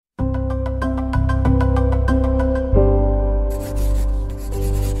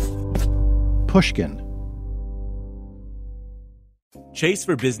Pushkin. Chase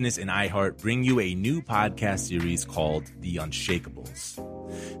for Business and iHeart bring you a new podcast series called The Unshakables.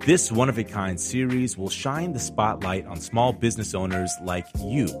 This one-of-a-kind series will shine the spotlight on small business owners like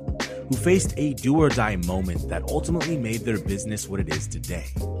you, who faced a do-or-die moment that ultimately made their business what it is today.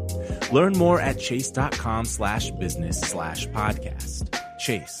 Learn more at chase.com/business/podcast.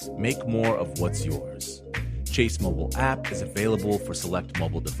 Chase, make more of what's yours. Chase mobile app is available for select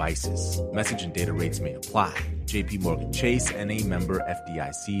mobile devices. Message and data rates may apply. J.P. Morgan Chase, N.A. member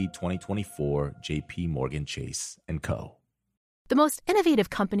FDIC 2024, J.P. Morgan Chase & Co. The most innovative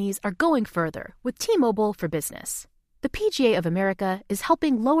companies are going further with T-Mobile for Business. The PGA of America is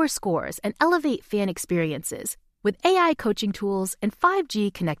helping lower scores and elevate fan experiences with AI coaching tools and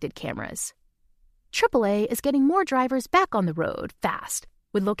 5G connected cameras. AAA is getting more drivers back on the road fast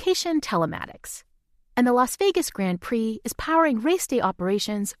with location telematics. And the Las Vegas Grand Prix is powering race day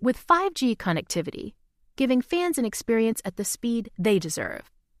operations with 5G connectivity, giving fans an experience at the speed they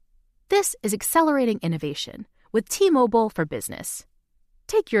deserve. This is accelerating innovation with T-Mobile for Business.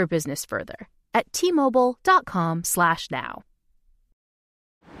 Take your business further at T-Mobile.com/now.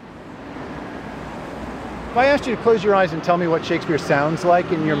 If I asked you to close your eyes and tell me what Shakespeare sounds like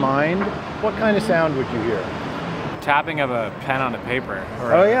in your mind, what kind of sound would you hear? Tapping of a pen on the paper.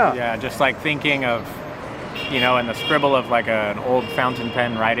 Yeah, just like thinking of, in the scribble of like an old fountain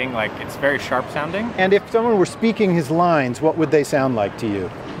pen writing, like it's very sharp sounding. And if someone were speaking his lines, what would they sound like to you?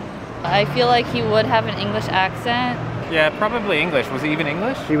 I feel like he would have an English accent. Yeah, probably English. Was he even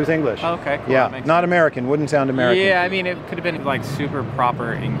English? He was English. Oh, okay, cool. Yeah, not American. Wouldn't sound American. Yeah, I mean, it could have been like super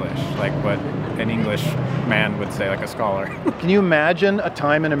proper English, like what an English man would say, like a scholar. Can you imagine a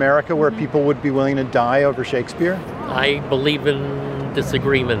time in America where people would be willing to die over Shakespeare? I believe in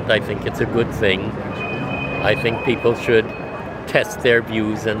disagreement. I think it's a good thing. I think people should test their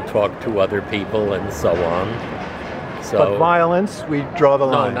views and talk to other people and so on. But violence, we draw the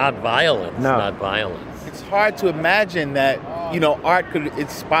line. No, not violence. No. Not violence. It's hard to imagine that, art could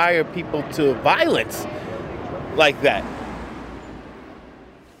inspire people to violence like that.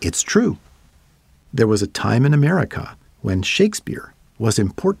 It's true. There was a time in America when Shakespeare was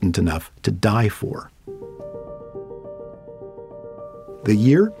important enough to die for. The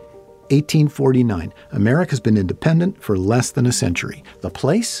year, 1849. America's been independent for less than a century. The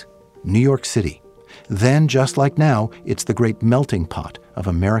place, New York City. Then, just like now, it's the great melting pot of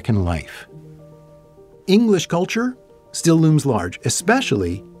American life. English culture still looms large,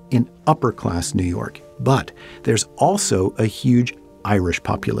 especially in upper-class New York. But there's also a huge Irish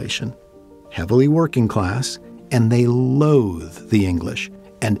population, heavily working class, and they loathe the English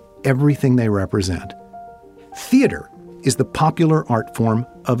and everything they represent. Theater is the popular art form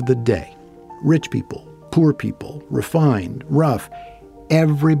of the day. Rich people, poor people, refined, rough,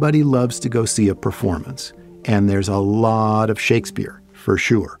 everybody loves to go see a performance. And there's a lot of Shakespeare, for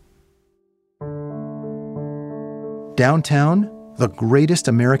sure. Downtown, the greatest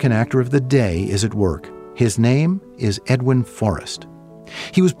American actor of the day is at work. His name is Edwin Forrest.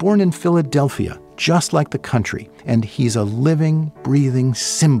 He was born in Philadelphia, just like the country, and he's a living, breathing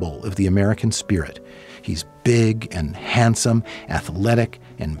symbol of the American spirit. He's big and handsome, athletic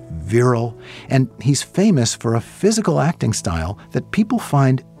and virile, and he's famous for a physical acting style that people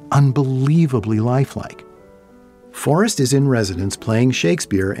find unbelievably lifelike. Forrest is in residence playing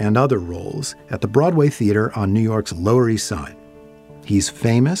Shakespeare and other roles at the Broadway Theater on New York's Lower East Side. He's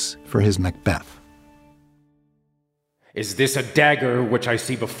famous for his Macbeth. Is this a dagger which I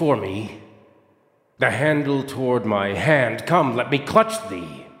see before me? The handle toward my hand. Come, let me clutch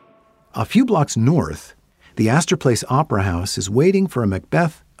thee. A few blocks north, the Astor Place Opera House is waiting for a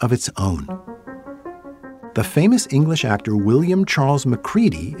Macbeth of its own. The famous English actor William Charles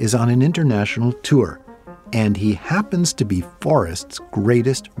Macready is on an international tour, and he happens to be Forrest's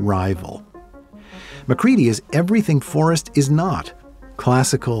greatest rival. Macready is everything Forrest is not: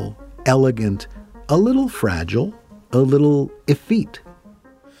 classical, elegant, a little fragile, a little effete.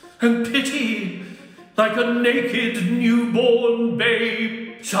 And pity, like a naked newborn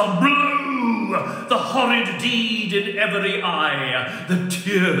babe, shall blow the horrid deed in every eye. The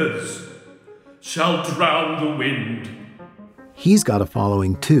tears shall drown the wind. He's got a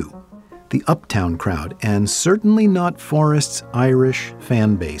following too, the uptown crowd, and certainly not Forrest's Irish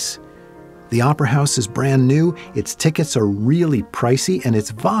fan base. The Opera House is brand new, its tickets are really pricey, and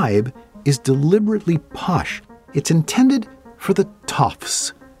its vibe is deliberately posh. It's intended for the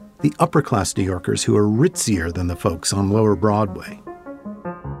toffs, the upper-class New Yorkers who are ritzier than the folks on Lower Broadway.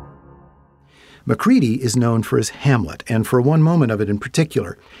 Macready is known for his Hamlet, and for one moment of it in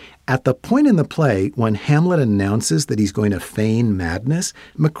particular. At the point in the play when Hamlet announces that he's going to feign madness,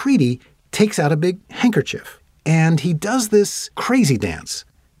 Macready takes out a big handkerchief, and he does this crazy dance.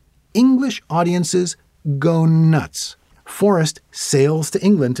 English audiences go nuts. Forrest sails to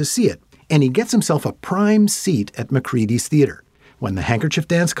England to see it, and he gets himself a prime seat at Macready's theater. When the handkerchief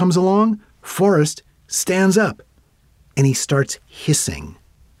dance comes along, Forrest stands up, and he starts hissing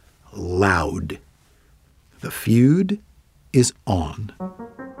loud. The feud is on.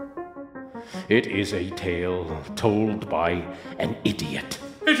 It is a tale told by an idiot.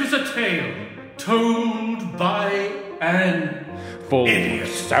 It is a tale told by an Full idiot.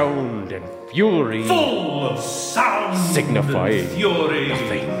 of sound and fury. Full of sound Signifying and fury.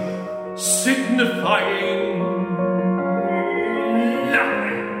 nothing. Signifying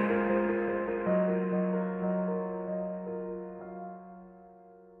nothing.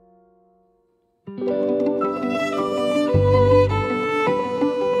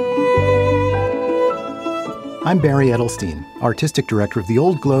 I'm Barry Edelstein, Artistic Director of the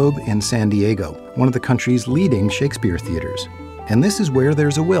Old Globe in San Diego, one of the country's leading Shakespeare theaters. And this is Where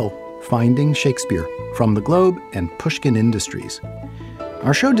There's a Will, Finding Shakespeare, from the Globe and Pushkin Industries.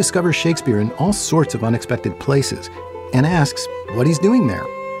 Our show discovers Shakespeare in all sorts of unexpected places and asks what he's doing there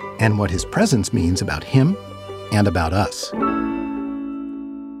and what his presence means about him and about us.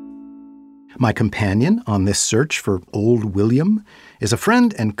 My companion on this search for Old William is a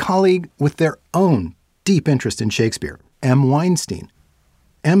friend and colleague with their own deep interest in Shakespeare, M. Weinstein.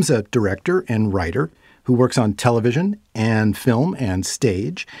 M's a director and writer who works on television and film and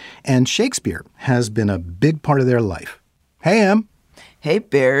stage, and Shakespeare has been a big part of their life. Hey, Em. Hey,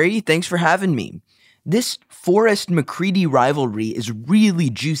 Barry. Thanks for having me. This Forrest-Macready rivalry is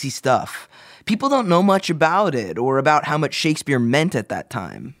really juicy stuff. People don't know much about it or about how much Shakespeare meant at that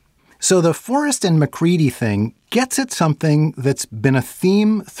time. So the Forrest and Macready thing gets at something that's been a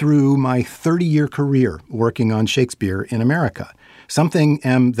theme through my 30-year career working on Shakespeare in America. Something,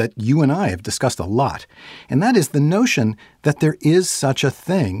 that you and I have discussed a lot. And that is the notion that there is such a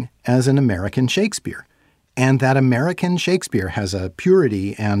thing as an American Shakespeare. And that American Shakespeare has a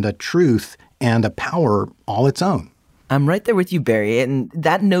purity and a truth and a power all its own. I'm right there with you, Barry, and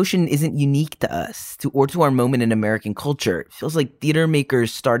that notion isn't unique to us or to our moment in American culture. It feels like theater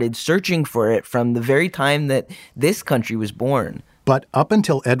makers started searching for it from the very time that this country was born. But up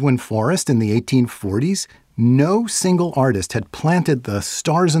until Edwin Forrest in the 1840s, no single artist had planted the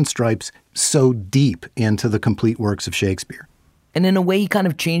stars and stripes so deep into the complete works of Shakespeare. And in a way, he kind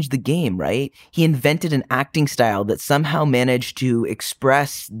of changed the game, right? He invented an acting style that somehow managed to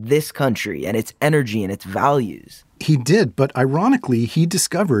express this country and its energy and its values. He did, but ironically, he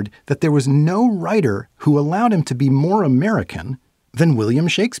discovered that there was no writer who allowed him to be more American than William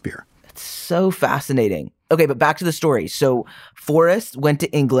Shakespeare. That's so fascinating. Okay, but back to the story. So Forrest went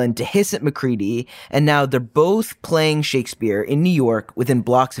to England to hiss at Macready, and now they're both playing Shakespeare in New York within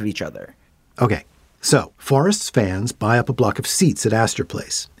blocks of each other. Okay, so Forrest's fans buy up a block of seats at Astor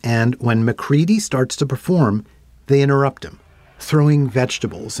Place, and when Macready starts to perform, they interrupt him, throwing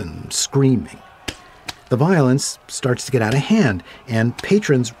vegetables and screaming. The violence starts to get out of hand, and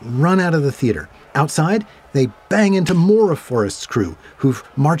patrons run out of the theater. Outside, they bang into more of Forrest's crew, who've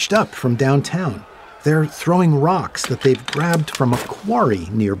marched up from downtown. They're throwing rocks that they've grabbed from a quarry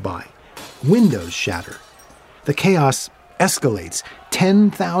nearby. Windows shatter. The chaos escalates.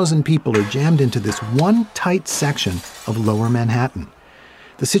 10,000 people are jammed into this one tight section of Lower Manhattan.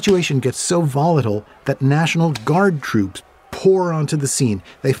 The situation gets so volatile that National Guard troops pour onto the scene.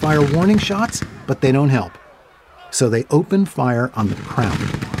 They fire warning shots, but they don't help. So they open fire on the crowd.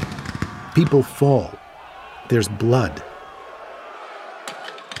 People fall. There's blood.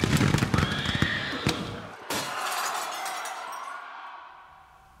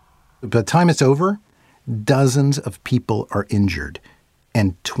 By the time it's over, dozens of people are injured,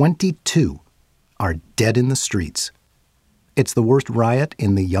 and 22 are dead in the streets. It's the worst riot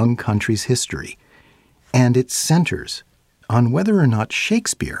in the young country's history, and it centers on whether or not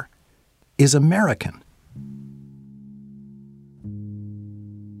Shakespeare is American.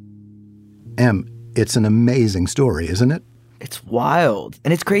 Em, it's an amazing story, isn't it? It's wild.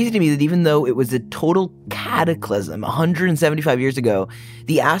 And it's crazy to me that even though it was a total cataclysm 175 years ago,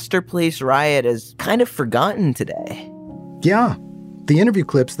 the Astor Place riot is kind of forgotten today. Yeah. The interview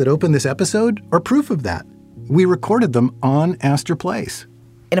clips that open this episode are proof of that. We recorded them on Astor Place.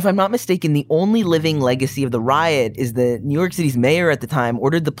 And if I'm not mistaken, the only living legacy of the riot is that New York City's mayor at the time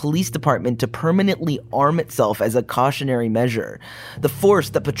ordered the police department to permanently arm itself as a cautionary measure. The force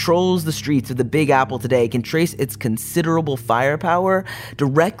that patrols the streets of the Big Apple today can trace its considerable firepower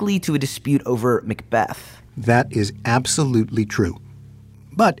directly to a dispute over Macbeth. That is absolutely true.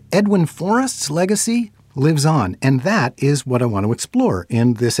 But Edwin Forrest's legacy lives on, and that is what I want to explore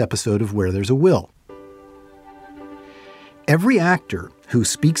in this episode of Where There's a Will. Every actor who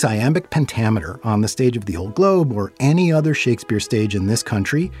speaks iambic pentameter on the stage of the Old Globe or any other Shakespeare stage in this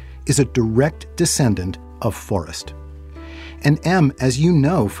country is a direct descendant of Forrest. And M, as you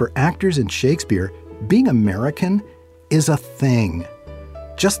know, for actors in Shakespeare, being American is a thing.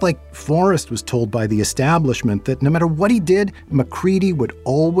 Just like Forrest was told by the establishment that no matter what he did, Macready would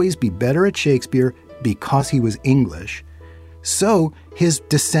always be better at Shakespeare because he was English. So his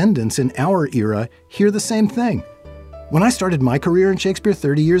descendants in our era hear the same thing. When I started my career in Shakespeare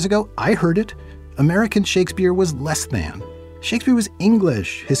 30 years ago, I heard it. American Shakespeare was less than. Shakespeare was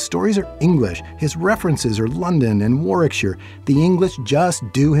English. His stories are English. His references are London and Warwickshire. The English just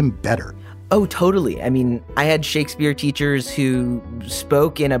do him better. Oh, totally. I mean, I had Shakespeare teachers who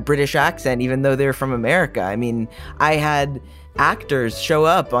spoke in a British accent, even though they're from America. I mean, I had actors show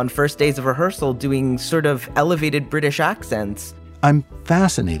up on first days of rehearsal doing sort of elevated British accents. I'm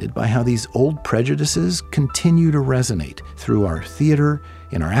fascinated by how these old prejudices continue to resonate through our theater,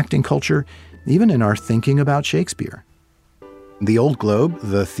 in our acting culture, even in our thinking about Shakespeare. The Old Globe,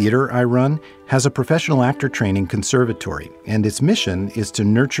 the theater I run, has a professional actor training conservatory, and its mission is to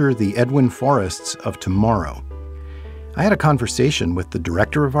nurture the Edwin Forrests of tomorrow. I had a conversation with the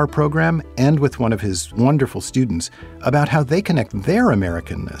director of our program and with one of his wonderful students about how they connect their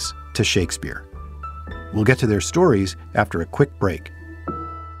Americanness to Shakespeare. We'll get to their stories after a quick break.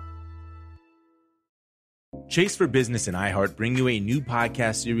 Chase for Business and iHeart bring you a new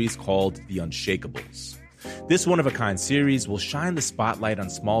podcast series called The Unshakables. This one-of-a-kind series will shine the spotlight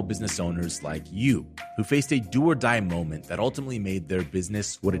on small business owners like you, who faced a do-or-die moment that ultimately made their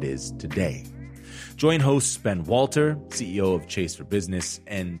business what it is today. Join hosts Ben Walter, CEO of Chase for Business,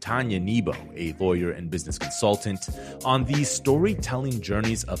 and Tanya Nebo, a lawyer and business consultant, on these storytelling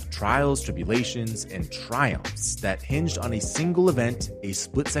journeys of trials, tribulations, and triumphs that hinged on a single event, a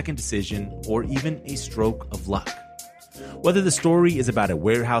split-second decision, or even a stroke of luck. Whether the story is about a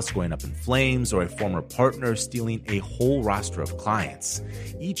warehouse going up in flames or a former partner stealing a whole roster of clients,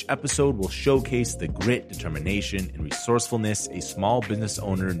 each episode will showcase the grit, determination, and resourcefulness a small business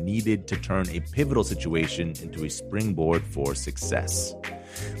owner needed to turn a pivotal situation into a springboard for success.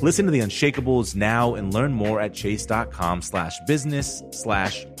 Listen to The Unshakables now and learn more at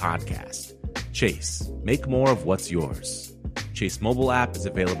chase.com/business/podcast. Chase, make more of what's yours. Chase mobile app is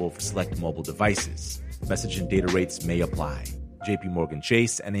available for select mobile devices. Message and data rates may apply. JP Morgan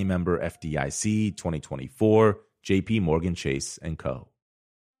Chase, NA member FDIC, 2024, JP Morgan Chase & Co.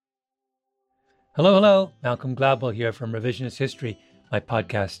 Hello. Malcolm Gladwell here from Revisionist History, my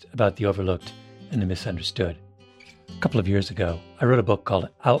podcast about the overlooked and the misunderstood. A couple of years ago, I wrote a book called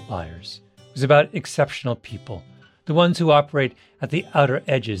Outliers. It was about exceptional people, the ones who operate at the outer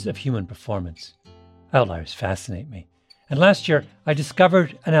edges of human performance. Outliers fascinate me. And last year, I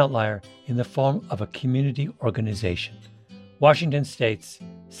discovered an outlier in the form of a community organization, Washington State's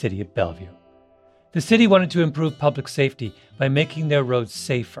City of Bellevue. The city wanted to improve public safety by making their roads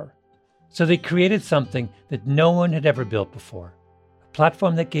safer. So they created something that no one had ever built before, a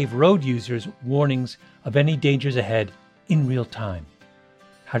platform that gave road users warnings of any dangers ahead in real time.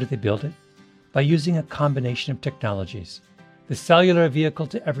 How did they build it? By using a combination of technologies: the Cellular Vehicle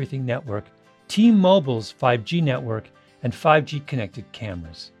to Everything network, T-Mobile's 5G network, and 5G connected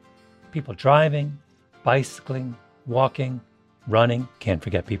cameras. People driving, bicycling, walking, running, can't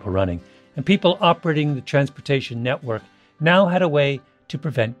forget people running, and people operating the transportation network now had a way to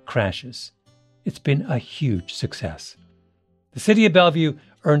prevent crashes. It's been a huge success. The City of Bellevue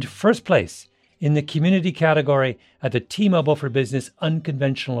earned first place in the community category at the T-Mobile for Business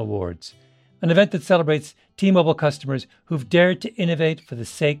Unconventional Awards, an event that celebrates T-Mobile customers who've dared to innovate for the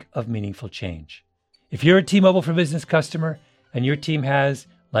sake of meaningful change. If you're a T-Mobile for Business customer and your team has,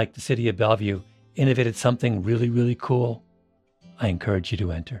 like the City of Bellevue, innovated something really, really cool, I encourage you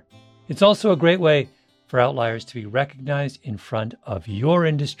to enter. It's also a great way for outliers to be recognized in front of your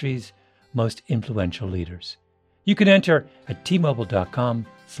industry's most influential leaders. You can enter at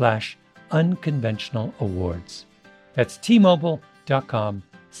tmobile.com/unconventional awards. That's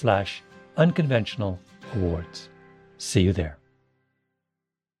tmobile.com/unconventional awards. See you there.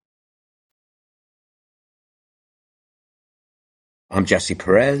 I'm Jesse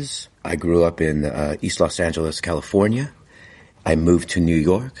Perez. I grew up in East Los Angeles, California. I moved to New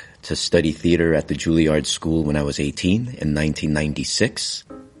York to study theater at the Juilliard School when I was 18 in 1996.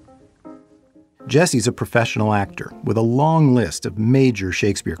 Jesse's a professional actor with a long list of major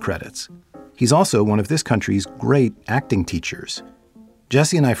Shakespeare credits. He's also one of this country's great acting teachers.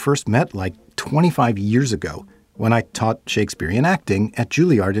 Jesse and I first met like 25 years ago when I taught Shakespearean acting at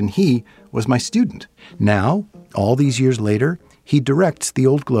Juilliard, and he was my student. Now, all these years later, he directs the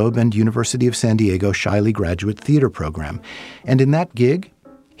Old Globe and University of San Diego Shiley Graduate Theater Program. And in that gig,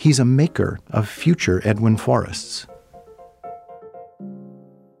 he's a maker of future Edwin Forrests.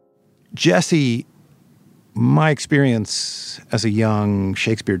 Jesse, my experience as a young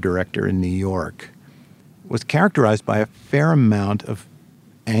Shakespeare director in New York was characterized by a fair amount of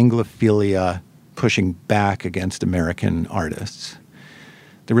Anglophilia pushing back against American artists.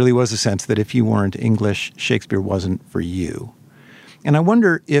 There really was a sense that if you weren't English, Shakespeare wasn't for you. And I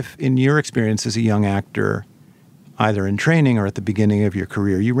wonder if, in your experience as a young actor, either in training or at the beginning of your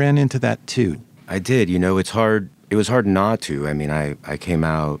career, you ran into that too. I did. You know, it's hard. It was hard not to. I mean, I came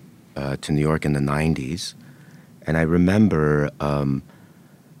out to New York in the 90s, and I remember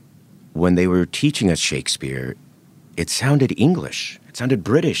when they were teaching us Shakespeare, it sounded English. It sounded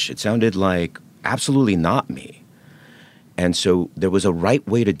British. It sounded like absolutely not me. And so there was a right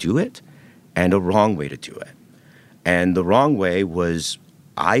way to do it and a wrong way to do it. And the wrong way was,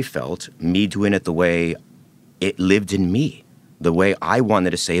 I felt, me doing it the way it lived in me, the way I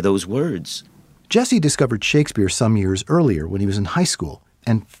wanted to say those words. Jesse discovered Shakespeare some years earlier when he was in high school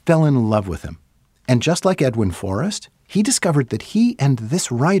and fell in love with him. And just like Edwin Forrest, he discovered that he and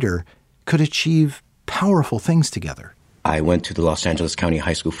this writer could achieve powerful things together. I went to the Los Angeles County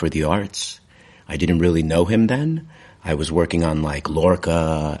High School for the Arts. I didn't really know him then. I was working on like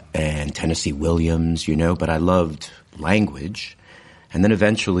Lorca and Tennessee Williams, you know, but I loved language. And then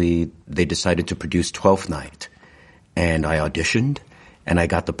eventually they decided to produce Twelfth Night. And I auditioned, and I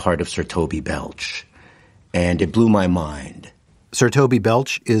got the part of Sir Toby Belch. And it blew my mind. Sir Toby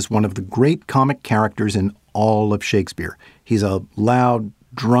Belch is one of the great comic characters in all of Shakespeare. He's a loud,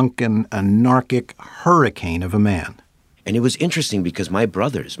 drunken, anarchic hurricane of a man. And it was interesting because my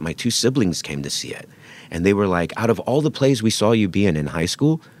brothers, my two siblings, came to see it. And they were like, out of all the plays we saw you be in high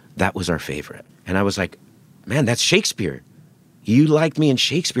school, that was our favorite. And I was like, man, that's Shakespeare. You liked me in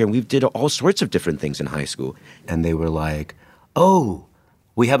Shakespeare, and we did all sorts of different things in high school. And they were like, oh,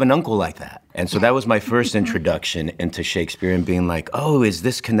 we have an uncle like that. And so that was my first introduction into Shakespeare and being like, oh, is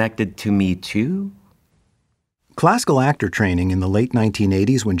this connected to me too? Classical actor training in the late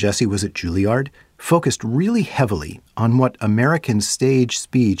 1980s when Jesse was at Juilliard focused really heavily on what American stage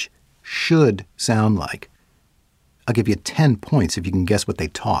speech should sound like. I'll give you 10 points if you can guess what they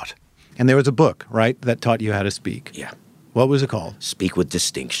taught. And there was a book, right, that taught you how to speak. Yeah. What was it called? Speak with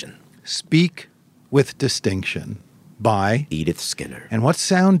Distinction. Speak with Distinction by Edith Skinner. And what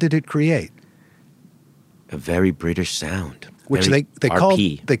sound did it create? A very British sound. Which very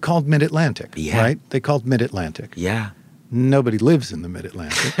they called Mid-Atlantic, yeah. Right? They called Mid-Atlantic. Yeah. Nobody lives in the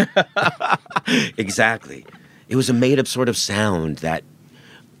Mid-Atlantic. Exactly. It was a made-up sort of sound that,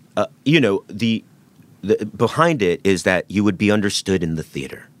 the behind it is that you would be understood in the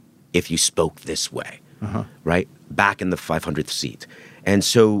theater if you spoke this way, right? Back in the 500th seat. And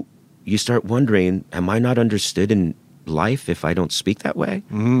so you start wondering, am I not understood in life if I don't speak that way?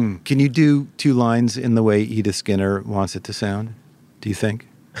 Can you do 2 lines in the way Edith Skinner wants it to sound, do you think?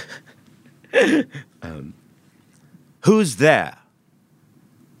 Who's there?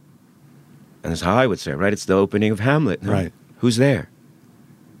 And that's how I would say it, right? It's the opening of Hamlet. No? Right. Who's there?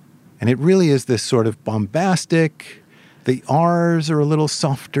 And it really is this sort of bombastic, the R's are a little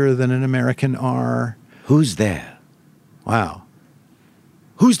softer than an American R. Who's there? Wow.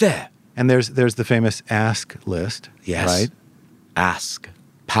 Who's there? And there's the famous ask list, yes. Right? Ask,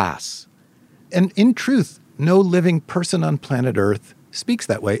 pass. And in truth, no living person on planet Earth speaks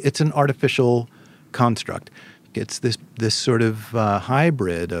that way. It's an artificial construct. It's this sort of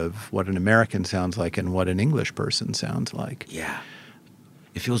hybrid of what an American sounds like and what an English person sounds like. Yeah.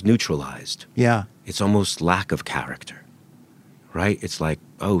 It feels neutralized. Yeah. It's almost lack of character, right? It's like,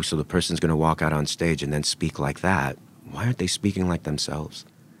 oh, so the person's going to walk out on stage and then speak like that. Why aren't they speaking like themselves?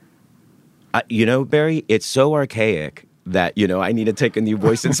 Barry, it's so archaic that, I need to take a new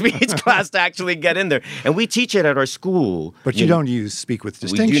voice and speech class to actually get in there. And we teach it at our school. But you don't use speak with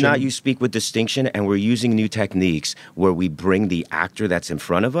distinction. We do not use speak with distinction, and we're using new techniques where we bring the actor that's in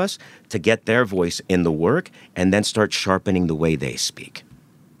front of us to get their voice in the work and then start sharpening the way they speak.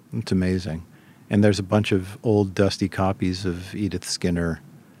 It's amazing. And there's a bunch of old dusty copies of Edith Skinner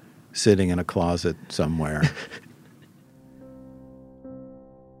sitting in a closet somewhere.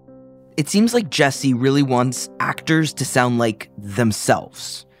 It seems like Jesse really wants actors to sound like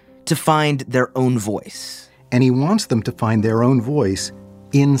themselves, to find their own voice. And he wants them to find their own voice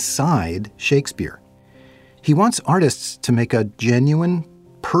inside Shakespeare. He wants artists to make a genuine,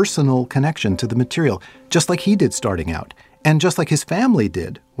 personal connection to the material, just like he did starting out, and just like his family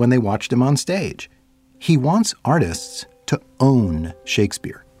did when they watched him on stage. He wants artists to own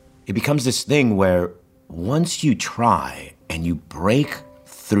Shakespeare. It becomes this thing where once you try and you break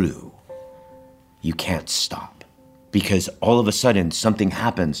through, you can't stop. Because all of a sudden something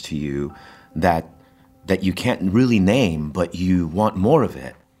happens to you that you can't really name, but you want more of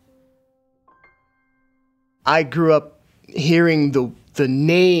it. I grew up hearing the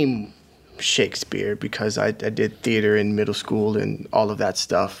name Shakespeare because I did theater in middle school and all of that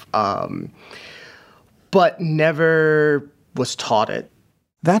stuff, but never was taught it.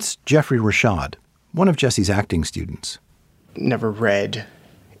 That's Jeffrey Rashad, one of Jesse's acting students. Never read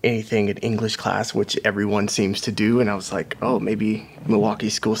anything in English class, which everyone seems to do, and I was like, oh, maybe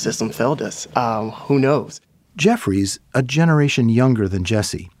Milwaukee's school system failed us. Who knows? Jeffrey's a generation younger than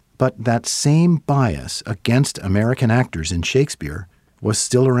Jesse, but that same bias against American actors in Shakespeare was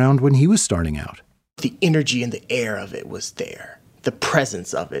still around when he was starting out. The energy and the air of it was there. The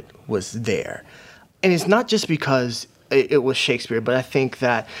presence of it was there. And it's not just because it was Shakespeare, but I think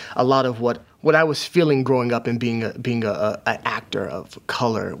that a lot of what I was feeling growing up and being an actor of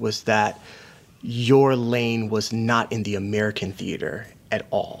color was that your lane was not in the American theater at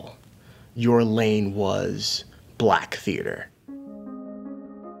all. Your lane was Black theater.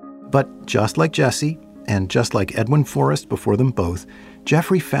 But just like Jesse, and just like Edwin Forrest before them both,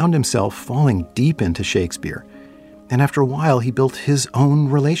 Jeffrey found himself falling deep into Shakespeare. And after a while, he built his own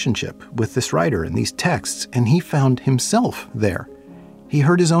relationship with this writer and these texts, and he found himself there. He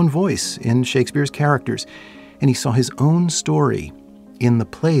heard his own voice in Shakespeare's characters, and he saw his own story in the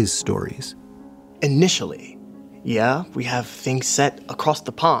play's stories. Initially, yeah, we have things set across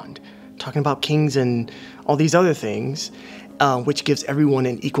the pond, talking about kings and all these other things, which gives everyone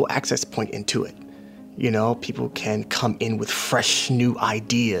an equal access point into it. You know, people can come in with fresh new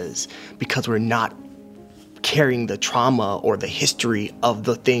ideas because we're not carrying the trauma or the history of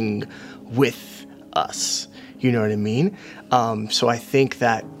the thing with us. You know what I mean? So I think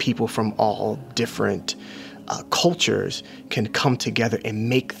that people from all different cultures can come together and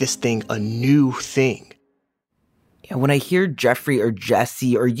make this thing a new thing. Yeah, when I hear Jeffrey or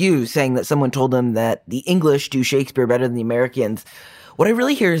Jesse or you saying that someone told them that the English do Shakespeare better than the Americans, what I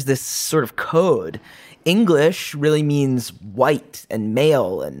really hear is this sort of code. English really means white and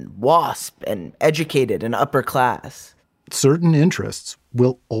male and WASP and educated and upper class. Certain interests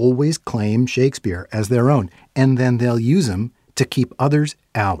will always claim Shakespeare as their own, and then they'll use him to keep others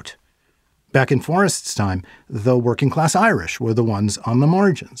out. Back in Forrest's time, the working-class Irish were the ones on the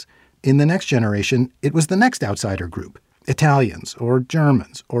margins. In the next generation, it was the next outsider group, Italians or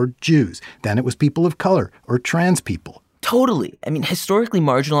Germans or Jews. Then it was people of color or trans people. Totally. I mean, historically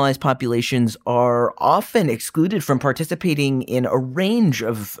marginalized populations are often excluded from participating in a range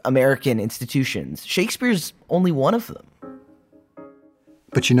of American institutions. Shakespeare's only one of them.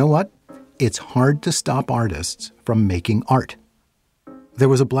 But you know what? It's hard to stop artists from making art. There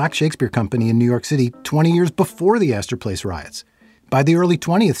was a Black Shakespeare company in New York City 20 years before the Astor Place riots. By the early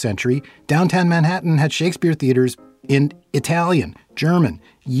 20th century, downtown Manhattan had Shakespeare theaters in Italian, German,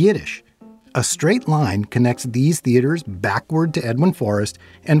 Yiddish. A straight line connects these theaters backward to Edwin Forrest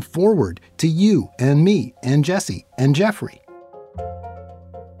and forward to you and me and Jesse and Jeffrey.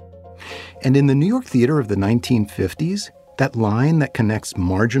 And in the New York theater of the 1950s, that line that connects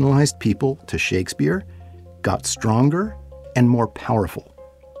marginalized people to Shakespeare got stronger and more powerful.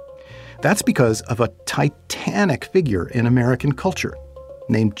 That's because of a titanic figure in American culture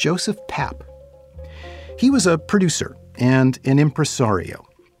named Joseph Papp. He was a producer and an impresario,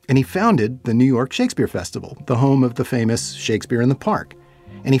 and he founded the New York Shakespeare Festival, the home of the famous Shakespeare in the Park.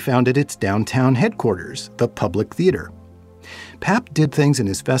 And he founded its downtown headquarters, the Public Theater. Papp did things in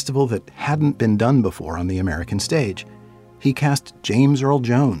his festival that hadn't been done before on the American stage. He cast James Earl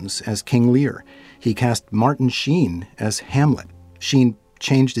Jones as King Lear. He cast Martin Sheen as Hamlet. Sheen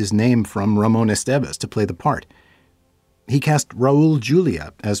changed his name from Ramon Estevez to play the part. He cast Raul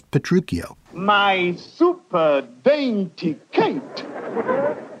Julia as Petruchio. My super dainty Kate.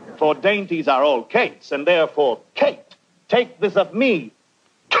 For dainties are all Kates, and therefore, Kate, take this of me,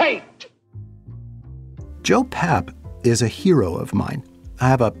 Kate! Joe Papp is a hero of mine. I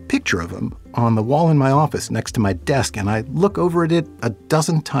have a picture of him on the wall in my office next to my desk, and I look over at it a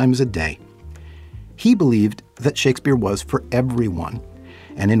dozen times a day. He believed that Shakespeare was for everyone,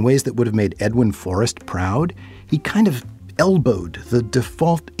 and in ways that would have made Edwin Forrest proud, he kind of elbowed the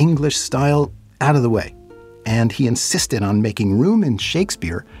default English style out of the way, and he insisted on making room in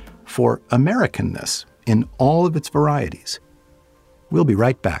Shakespeare for Americanness in all of its varieties. We'll be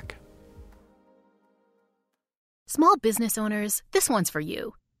right back. Small business owners, this one's for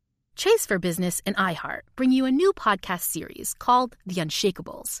you. Chase for Business and iHeart bring you a new podcast series called The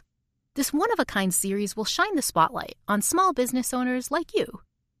Unshakables. This one-of-a-kind series will shine the spotlight on small business owners like you,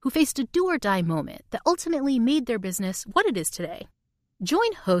 who faced a do-or-die moment that ultimately made their business what it is today.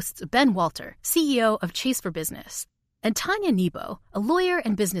 Join hosts Ben Walter, CEO of Chase for Business, and Tanya Nebo, a lawyer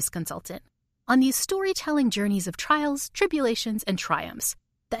and business consultant, on these storytelling journeys of trials, tribulations, and triumphs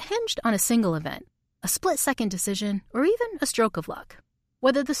that hinged on a single event, a split-second decision, or even a stroke of luck.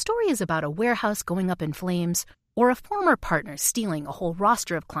 Whether the story is about a warehouse going up in flames or a former partner stealing a whole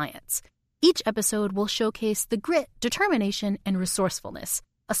roster of clients, each episode will showcase the grit, determination, and resourcefulness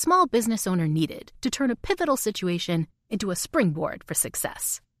a small business owner needed to turn a pivotal situation into a springboard for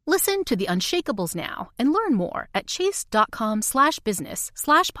success. Listen to The Unshakables now and learn more at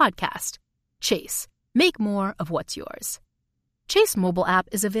chase.com/business/podcast. Chase. Make more of what's yours. Chase mobile app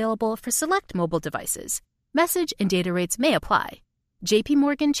is available for select mobile devices. Message and data rates may apply. J.P.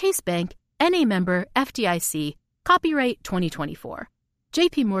 Morgan Chase Bank, N.A. member, FDIC, copyright 2024.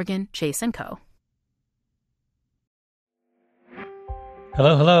 J.P. Morgan Chase & Co.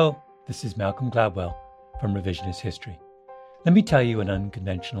 Hello. This is Malcolm Gladwell from Revisionist History. Let me tell you an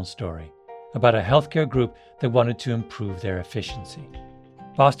unconventional story about a healthcare group that wanted to improve their efficiency.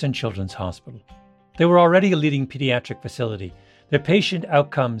 Boston Children's Hospital. They were already a leading pediatric facility. Their patient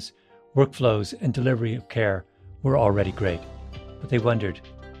outcomes, workflows, and delivery of care were already great. But they wondered,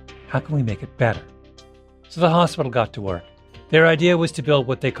 how can we make it better? So the hospital got to work. Their idea was to build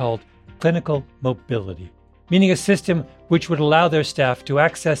what they called clinical mobility, meaning a system which would allow their staff to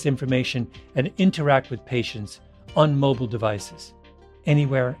access information and interact with patients on mobile devices,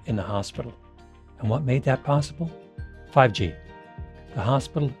 anywhere in the hospital. And what made that possible? 5G. The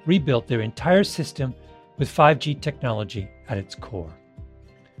hospital rebuilt their entire system with 5G technology at its core.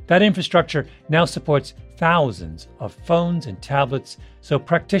 That infrastructure now supports thousands of phones and tablets so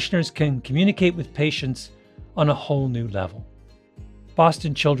practitioners can communicate with patients on a whole new level.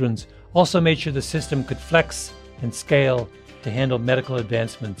 Boston Children's also made sure the system could flex and scale to handle medical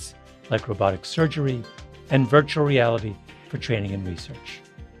advancements like robotic surgery and virtual reality for training and research.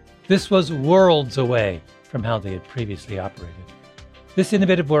 This was worlds away from how they had previously operated. This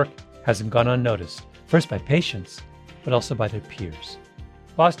innovative work hasn't gone unnoticed, first by patients, but also by their peers.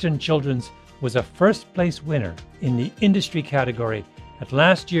 Boston Children's was a first-place winner in the industry category at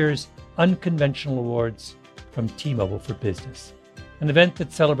last year's Unconventional Awards from T-Mobile for Business, an event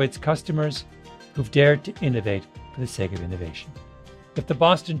that celebrates customers who've dared to innovate for the sake of innovation. If the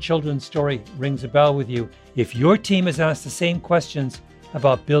Boston Children's story rings a bell with you, if your team has asked the same questions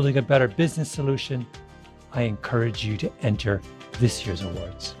about building a better business solution, I encourage you to enter this year's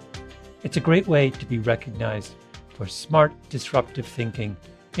awards. It's a great way to be recognized for smart, disruptive thinking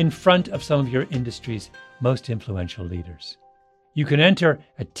in front of some of your industry's most influential leaders. You can enter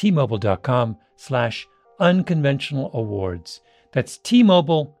at tmobile.com/unconventional awards. That's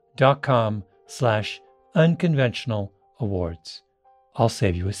tmobile.com/unconventional awards. I'll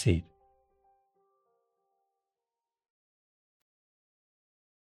save you a seat.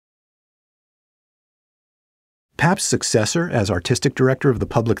 Pap's successor as artistic director of the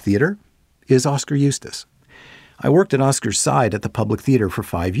Public Theater is Oscar Eustis. I worked at Oscar's side at the Public Theater for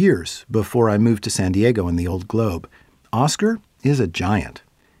 5 years before I moved to San Diego in the Old Globe. Oscar is a giant.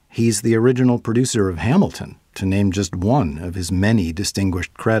 He's the original producer of Hamilton, to name just one of his many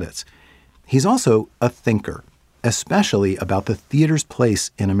distinguished credits. He's also a thinker, especially about the theater's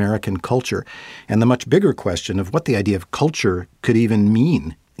place in American culture and the much bigger question of what the idea of culture could even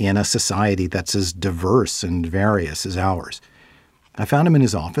mean in a society that's as diverse and various as ours. I found him in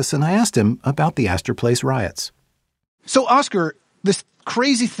his office and I asked him about the Astor Place riots. So, Oscar, this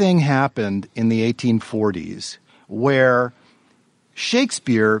crazy thing happened in the 1840s where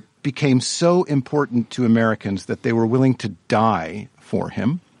Shakespeare became so important to Americans that they were willing to die for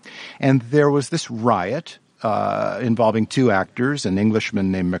him. And there was this riot involving two actors, an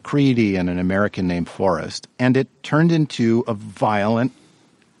Englishman named Macready and an American named Forrest. And it turned into a violent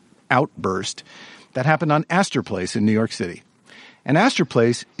outburst that happened on Astor Place in New York City. And Astor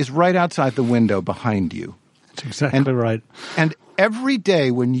Place is right outside the window behind you. That's exactly right. And every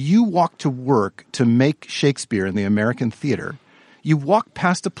day when you walk to work to make Shakespeare in the American theater, you walk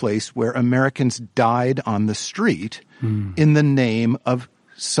past a place where Americans died on the street in the name of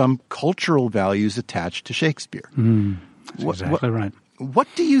some cultural values attached to Shakespeare. That's exactly right. What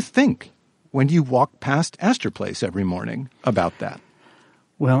do you think when you walk past Astor Place every morning about that?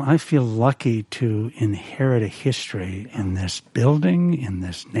 Well, I feel lucky to inherit a history in this building, in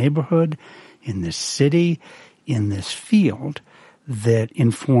this neighborhood, in this city, in this field that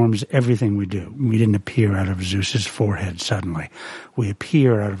informs everything we do. We didn't appear out of Zeus's forehead suddenly. We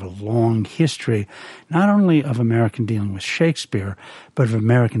appear out of a long history, not only of American dealing with Shakespeare, but of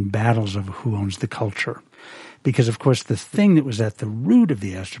American battles over who owns the culture. Because, of course, the thing that was at the root of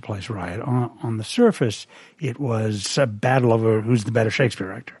the Astor Place riot, on the surface, it was a battle over who's the better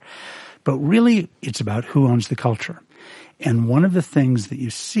Shakespeare actor. But really, it's about who owns the culture. And one of the things that you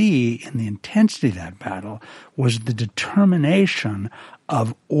see in the intensity of that battle was the determination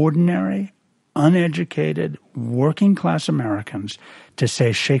of ordinary, uneducated, working-class Americans to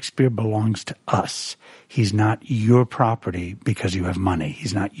say Shakespeare belongs to us. He's not your property because you have money.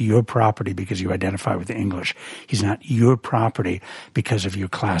 He's not your property because you identify with the English. He's not your property because of your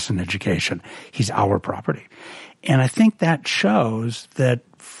class and education. He's our property. And I think that shows that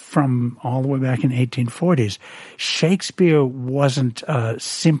from all the way back in the 1840s, Shakespeare wasn't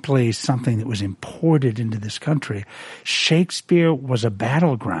simply something that was imported into this country. Shakespeare was a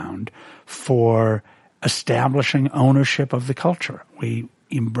battleground for establishing ownership of the culture. We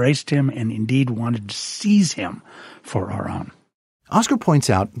embraced him and indeed wanted to seize him for our own. Oscar points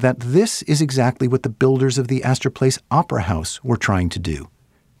out that this is exactly what the builders of the Astor Place Opera House were trying to do,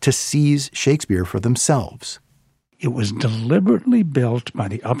 to seize Shakespeare for themselves. It was deliberately built by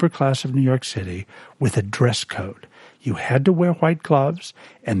the upper class of New York City with a dress code. You had to wear white gloves,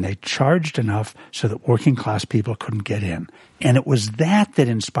 and they charged enough so that working class people couldn't get in. And it was that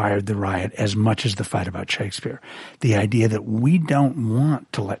inspired the riot as much as the fight about Shakespeare. The idea that we don't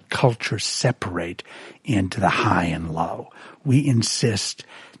want to let culture separate into the high and low. We insist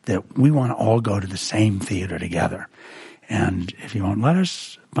that we want to all go to the same theater together. And if you won't let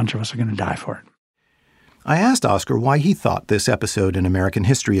us, a bunch of us are going to die for it. I asked Oscar why he thought this episode in American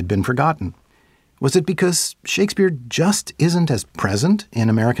history had been forgotten. Was it because Shakespeare just isn't as present in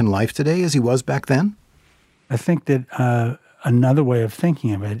American life today as he was back then? I think that another way of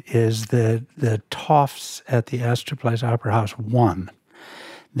thinking of it is that the toffs at the Astor Place Opera House won.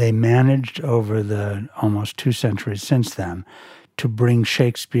 They managed over the almost 2 centuries since then to bring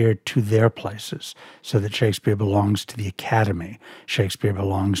Shakespeare to their places so that Shakespeare belongs to the academy. Shakespeare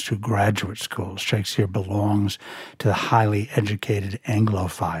belongs to graduate schools. Shakespeare belongs to the highly educated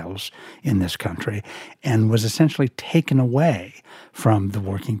Anglophiles in this country and was essentially taken away from the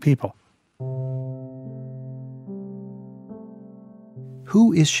working people.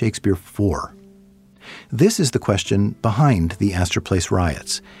 Who is Shakespeare for? This is the question behind the Astor Place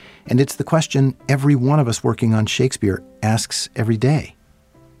riots. And it's the question every one of us working on Shakespeare asks every day.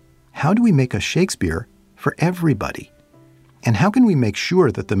 How do we make a Shakespeare for everybody? And how can we make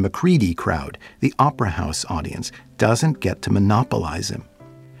sure that the Macready crowd, the opera house audience, doesn't get to monopolize him?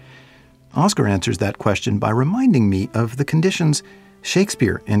 Oscar answers that question by reminding me of the conditions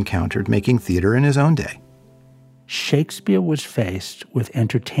Shakespeare encountered making theater in his own day. Shakespeare was faced with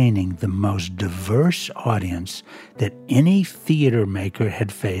entertaining the most diverse audience that any theater maker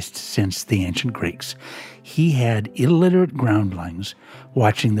had faced since the ancient Greeks. He had illiterate groundlings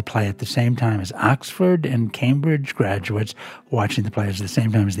watching the play at the same time as Oxford and Cambridge graduates watching the play at the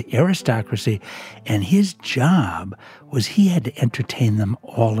same time as the aristocracy, and his job was he had to entertain them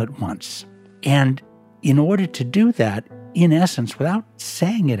all at once. And in order to do that, in essence, without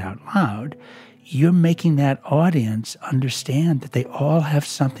saying it out loud, you're making that audience understand that they all have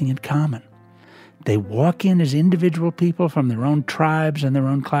something in common. They walk in as individual people from their own tribes and their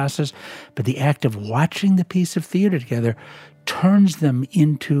own classes, but the act of watching the piece of theater together turns them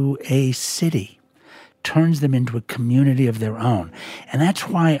into a city, turns them into a community of their own. And that's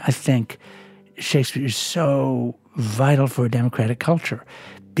why I think Shakespeare is so vital for a democratic culture,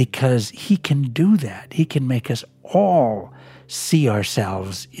 because he can do that. He can make us all see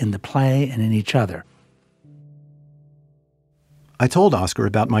ourselves in the play and in each other. I told Oscar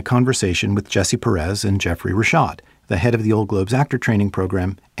about my conversation with Jesse Perez and Jeffrey Rashad, the head of the Old Globe's actor training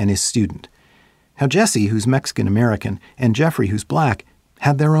program, and his student. How Jesse, who's Mexican-American, and Jeffrey, who's black,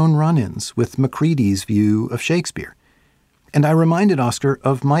 had their own run-ins with Macready's view of Shakespeare. And I reminded Oscar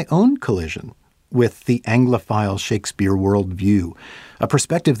of my own collision with the Anglophile Shakespeare worldview, a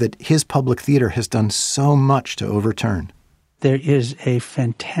perspective that his public theater has done so much to overturn. There is a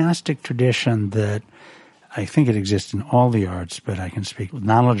fantastic tradition that I think it exists in all the arts, but I can speak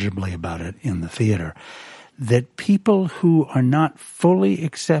knowledgeably about it in the theater, that people who are not fully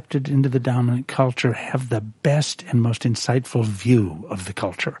accepted into the dominant culture have the best and most insightful view of the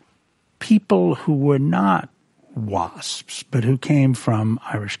culture. People who were not WASPs, but who came from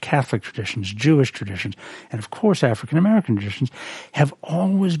Irish Catholic traditions, Jewish traditions, and of course African American traditions, have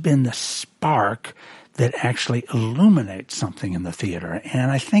always been the spark that actually illuminates something in the theater.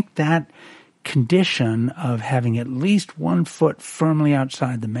 And I think that condition of having at least 1 foot firmly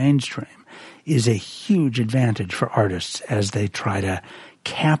outside the mainstream is a huge advantage for artists as they try to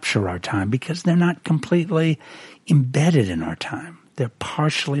capture our time, because they're not completely embedded in our time. They're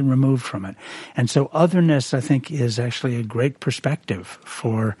partially removed from it. And so otherness, I think, is actually a great perspective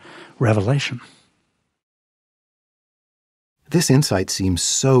for revelation. This insight seems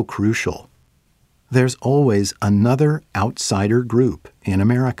so crucial. There's always another outsider group in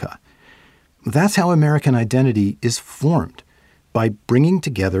America. That's how American identity is formed, by bringing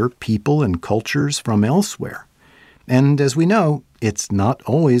together people and cultures from elsewhere. And as we know, it's not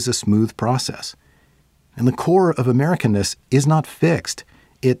always a smooth process. And the core of Americanness is not fixed.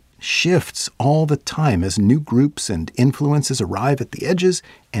 It shifts all the time as new groups and influences arrive at the edges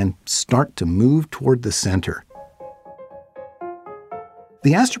and start to move toward the center.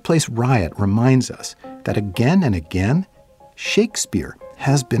 The Astor Place riot reminds us that again and again, Shakespeare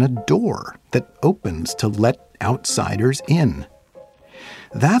has been a door that opens to let outsiders in.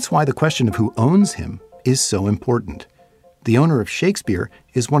 That's why the question of who owns him is so important. The owner of Shakespeare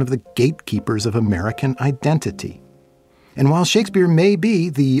is one of the gatekeepers of American identity. And while Shakespeare may be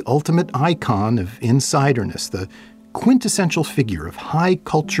the ultimate icon of insiderness, the quintessential figure of high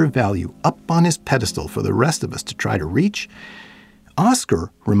culture value up on his pedestal for the rest of us to try to reach,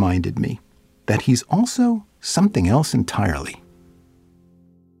 Oscar reminded me that he's also something else entirely.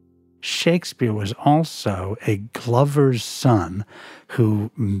 Shakespeare was also a Glover's son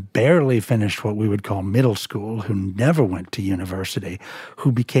who barely finished what we would call middle school, who never went to university,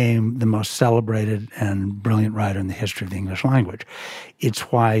 who became the most celebrated and brilliant writer in the history of the English language.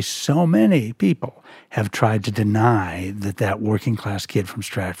 It's why so many people have tried to deny that that working-class kid from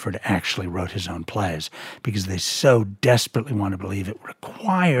Stratford actually wrote his own plays, because they so desperately want to believe it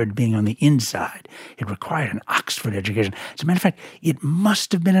required being on the inside. It required an Oxford education. As a matter of fact, it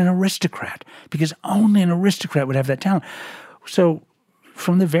must have been an aristocrat, because only an aristocrat would have that talent. So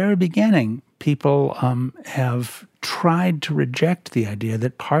from the very beginning, people have tried to reject the idea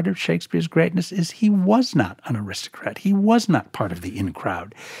that part of Shakespeare's greatness is he was not an aristocrat. He was not part of the in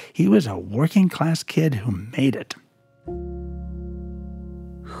crowd. He was a working-class kid who made it.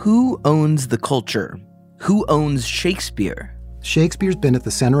 Who owns the culture? Who owns Shakespeare? Shakespeare's been at the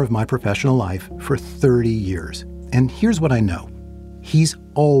center of my professional life for 30 years. And here's what I know. He's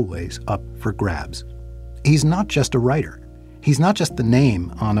always up for grabs. He's not just a writer. He's not just the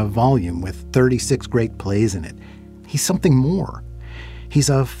name on a volume with 36 great plays in it. He's something more. He's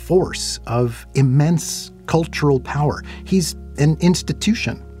a force of immense cultural power. He's an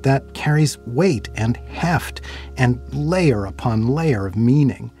institution that carries weight and heft and layer upon layer of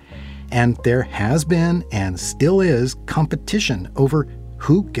meaning. And there has been and still is competition over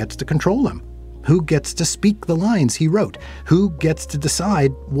who gets to control him, who gets to speak the lines he wrote, who gets to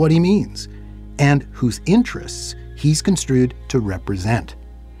decide what he means, and whose interests he's construed to represent.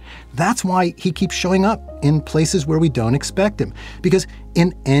 That's why he keeps showing up in places where we don't expect him, because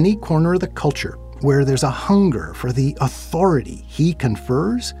in any corner of the culture where there's a hunger for the authority he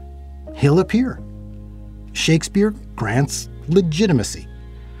confers, he'll appear. Shakespeare grants legitimacy.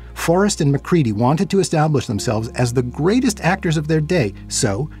 Forrest and Macready wanted to establish themselves as the greatest actors of their day,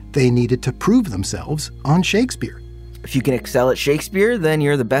 so they needed to prove themselves on Shakespeare. If you can excel at Shakespeare, then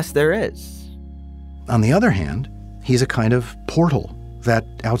you're the best there is. On the other hand, he's a kind of portal that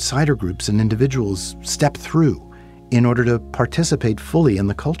outsider groups and individuals step through in order to participate fully in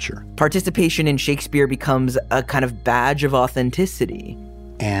the culture. Participation in Shakespeare becomes a kind of badge of authenticity.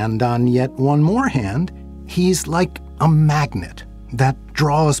 And on yet one more hand, he's like a magnet that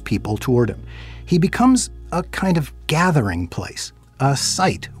draws people toward him. He becomes a kind of gathering place, a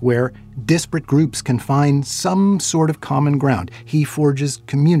site where disparate groups can find some sort of common ground. He forges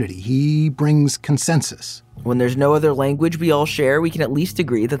community. He brings consensus. When there's no other language we all share, we can at least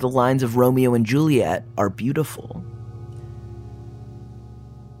agree that the lines of Romeo and Juliet are beautiful.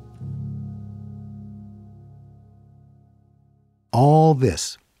 All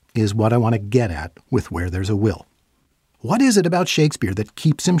this is what I want to get at with Where There's a Will. What is it about Shakespeare that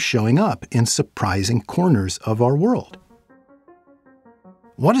keeps him showing up in surprising corners of our world?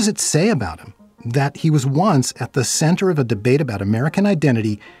 What does it say about him that he was once at the center of a debate about American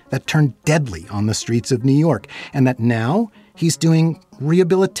identity that turned deadly on the streets of New York, and that now he's doing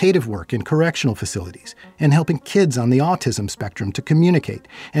rehabilitative work in correctional facilities and helping kids on the autism spectrum to communicate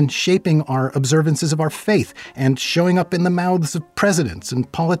and shaping our observances of our faith and showing up in the mouths of presidents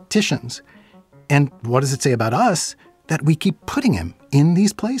and politicians? And what does it say about us that we keep putting him in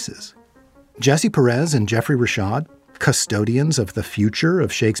these places? Jesse Perez and Jeffrey Rashad, custodians of the future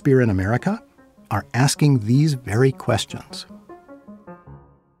of Shakespeare in America, are asking these very questions.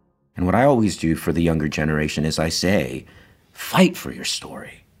 And what I always do for the younger generation is I say, fight for your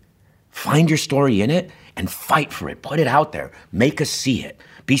story. Find your story in it and fight for it. Put it out there. Make us see it.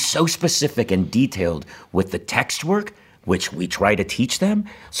 Be so specific and detailed with the text work, which we try to teach them,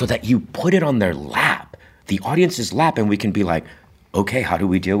 so that you put it on their lap, the audience's lap, and we can be like, okay, how do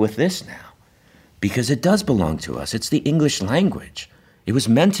we deal with this now? Because it does belong to us. It's the English language. It was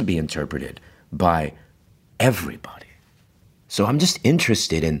meant to be interpreted by everybody. So I'm just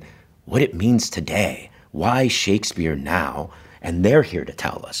interested in what it means today. Why Shakespeare now? And they're here to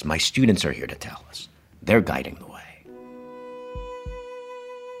tell us. My students are here to tell us. They're guiding the way.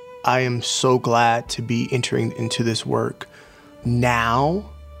 I am so glad to be entering into this work now,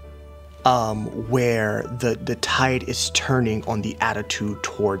 where the tide is turning on the attitude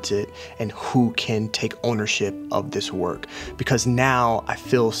towards it and who can take ownership of this work. Because now I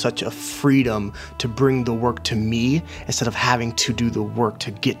feel such a freedom to bring the work to me instead of having to do the work to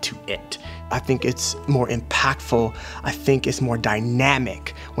get to it. I think it's more impactful. I think it's more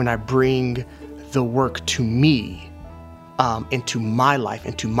dynamic when I bring the work to me, into my life,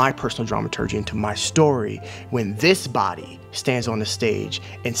 into my personal dramaturgy, into my story. When this body stands on the stage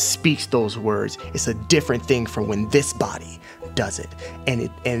and speaks those words, it's a different thing from when this body does it.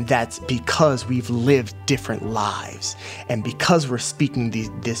 And that's because we've lived different lives. And because we're speaking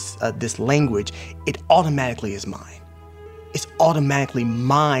this language, it automatically is mine. It's automatically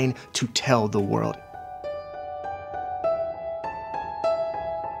mine to tell the world.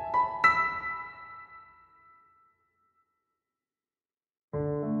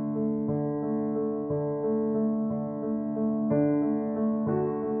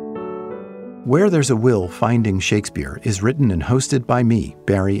 Where There's a Will, Finding Shakespeare is written and hosted by me,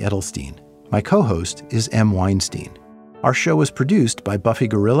 Barry Edelstein. My co-host is M. Weinstein. Our show is produced by Buffy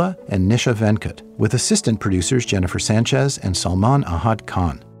Gorilla and Nisha Venkat, with assistant producers Jennifer Sanchez and Salman Ahad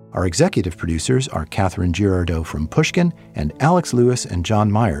Khan. Our executive producers are Catherine Girardeau from Pushkin and Alex Lewis and John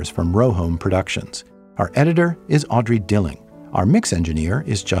Myers from Rohome Productions. Our editor is Audrey Dilling. Our mix engineer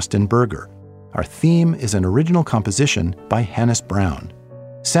is Justin Berger. Our theme is an original composition by Hannes Brown.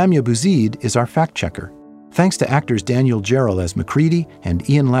 Samia Bouzid is our fact-checker. Thanks to actors Daniel Jarrell as Macready and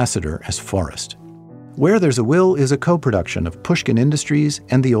Ian Lassiter as Forrest. Where There's a Will is a co-production of Pushkin Industries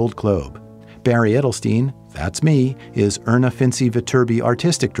and the Old Globe. Barry Edelstein, that's me, is Erna Finci-Viterbi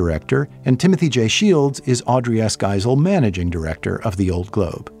Artistic Director, and Timothy J. Shields is Audrey S. Geisel Managing Director of the Old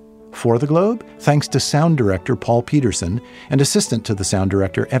Globe. For the Globe, thanks to Sound Director Paul Peterson and Assistant to the Sound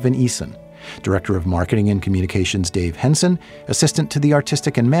Director Evan Eason. Director of Marketing and Communications Dave Henson, Assistant to the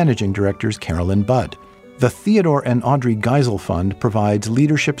Artistic and Managing Directors Carolyn Budd. The Theodore and Audrey Geisel Fund provides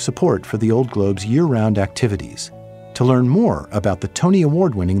leadership support for the Old Globe's year-round activities. To learn more about the Tony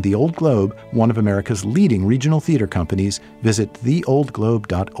Award-winning The Old Globe, one of America's leading regional theater companies, visit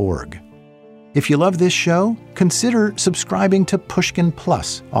theoldglobe.org. If you love this show, consider subscribing to Pushkin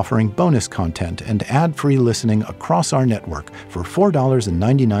Plus, offering bonus content and ad-free listening across our network for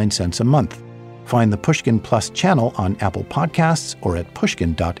 $4.99 a month. Find the Pushkin Plus channel on Apple Podcasts or at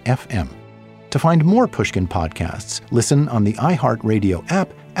pushkin.fm. To find more Pushkin podcasts, listen on the iHeartRadio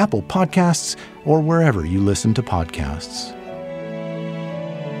app, Apple Podcasts, or wherever you listen to podcasts.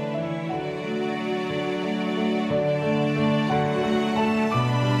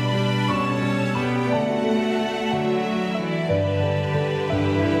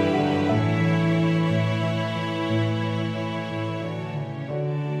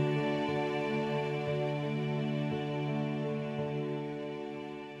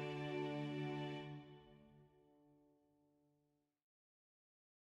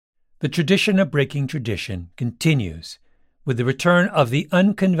 The tradition of breaking tradition continues with the return of the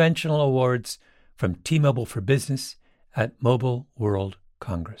Unconventional Awards from T-Mobile for Business at Mobile World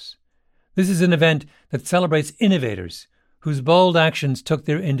Congress. This is an event that celebrates innovators whose bold actions took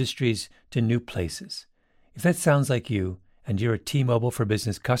their industries to new places. If that sounds like you and you're a T-Mobile for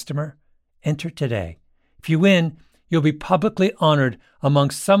Business customer, enter today. If you win, you'll be publicly honored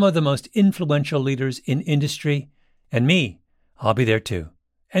amongst some of the most influential leaders in industry, and me, I'll be there too.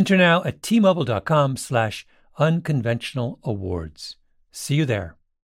 Enter now at tmobile.com/unconventionalawards. See you there.